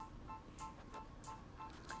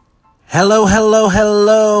Hello, hello,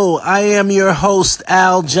 hello. I am your host,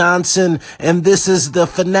 Al Johnson, and this is the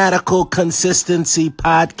Fanatical Consistency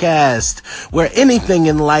Podcast, where anything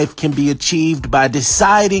in life can be achieved by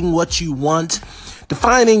deciding what you want,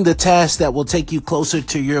 defining the task that will take you closer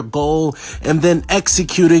to your goal, and then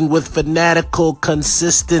executing with fanatical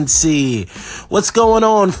consistency. What's going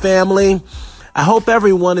on, family? I hope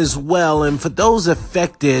everyone is well, and for those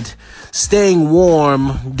affected, staying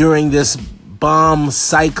warm during this bomb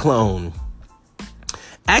cyclone.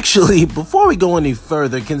 Actually, before we go any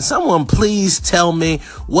further, can someone please tell me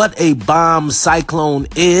what a bomb cyclone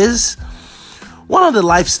is? One of the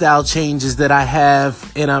lifestyle changes that I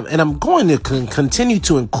have, and I'm going to continue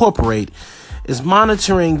to incorporate, is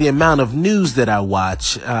monitoring the amount of news that I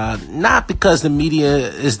watch. Not because the media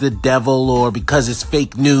is the devil or because it's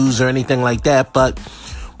fake news or anything like that, but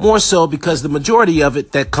more so because the majority of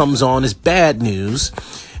it that comes on is bad news.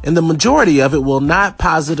 And the majority of it will not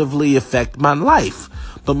positively affect my life,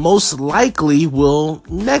 but most likely will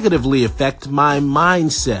negatively affect my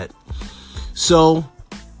mindset. So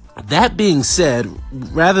that being said,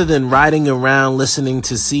 rather than riding around listening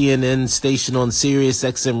to CNN station on Sirius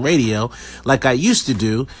XM radio like I used to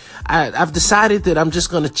do, I've decided that I'm just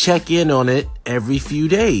going to check in on it every few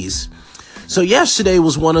days. So yesterday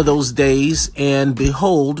was one of those days, and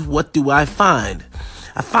behold, what do I find?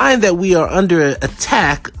 I find that we are under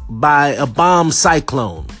attack by a bomb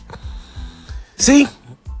cyclone. See?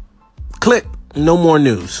 Click. No more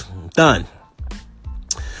news. Done.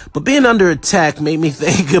 But being under attack made me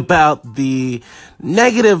think about the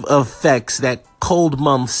negative effects that cold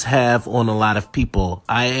months have on a lot of people.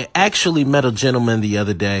 I actually met a gentleman the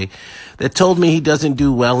other day that told me he doesn't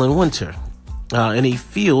do well in winter. And he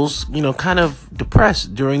feels, kind of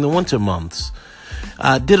depressed during the winter months.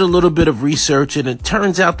 Did a little bit of research, and it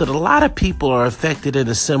turns out that a lot of people are affected in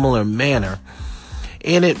a similar manner.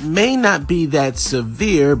 And it may not be that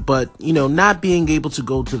severe, but, not being able to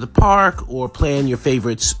go to the park or playing your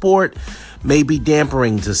favorite sport may be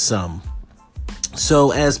dampering to some.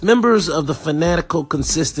 So as members of the Fanatical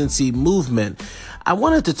Consistency movement, I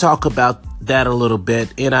wanted to talk about that a little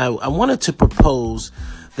bit, and I wanted to propose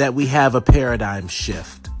that we have a paradigm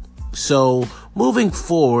shift. So moving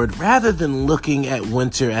forward, rather than looking at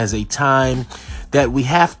winter as a time that we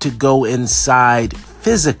have to go inside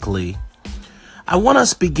physically, I want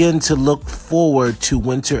us to begin to look forward to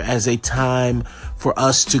winter as a time for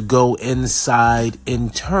us to go inside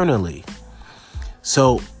internally.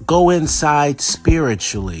 So go inside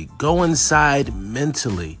spiritually, go inside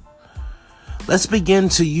mentally. Let's begin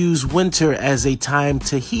to use winter as a time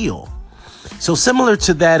to heal. So similar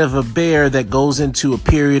to that of a bear that goes into a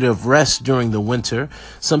period of rest during the winter,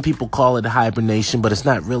 some people call it hibernation, but it's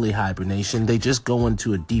not really hibernation. They just go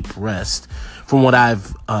into a deep rest from what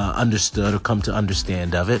I've understood or come to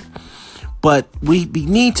understand of it. But we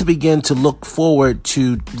need to begin to look forward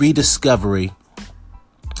to rediscovery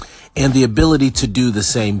and the ability to do the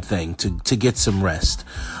same thing, to get some rest.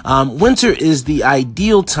 Winter is the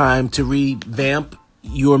ideal time to revamp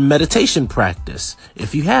your meditation practice,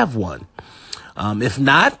 if you have one. If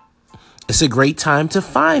not, it's a great time to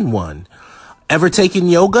find one. Ever taken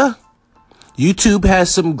yoga? YouTube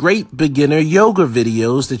has some great beginner yoga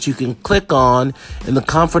videos that you can click on in the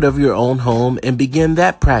comfort of your own home and begin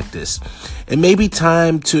that practice. It may be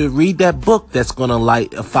time to read that book that's going to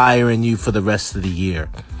light a fire in you for the rest of the year.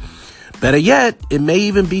 Better yet, it may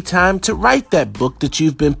even be time to write that book that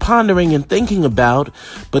you've been pondering and thinking about,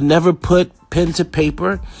 but never put pen to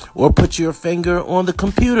paper or put your finger on the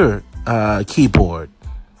computer keyboard.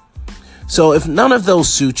 So if none of those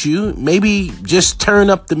suit you, maybe just turn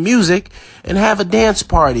up the music and have a dance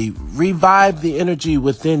party, revive the energy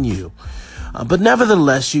within you. But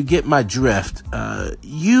nevertheless, you get my drift.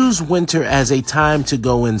 Use winter as a time to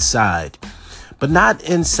go inside, but not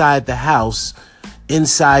inside the house,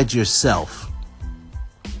 inside yourself.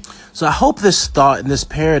 So I hope this thought and this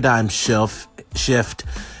paradigm shift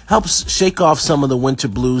helps shake off some of the winter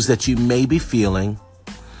blues that you may be feeling.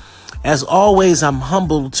 As always, I'm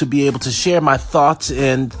humbled to be able to share my thoughts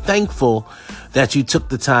and thankful that you took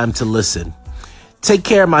the time to listen. Take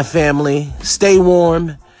care, my family. Stay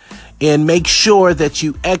warm and make sure that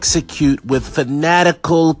you execute with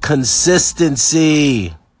fanatical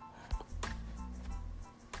consistency.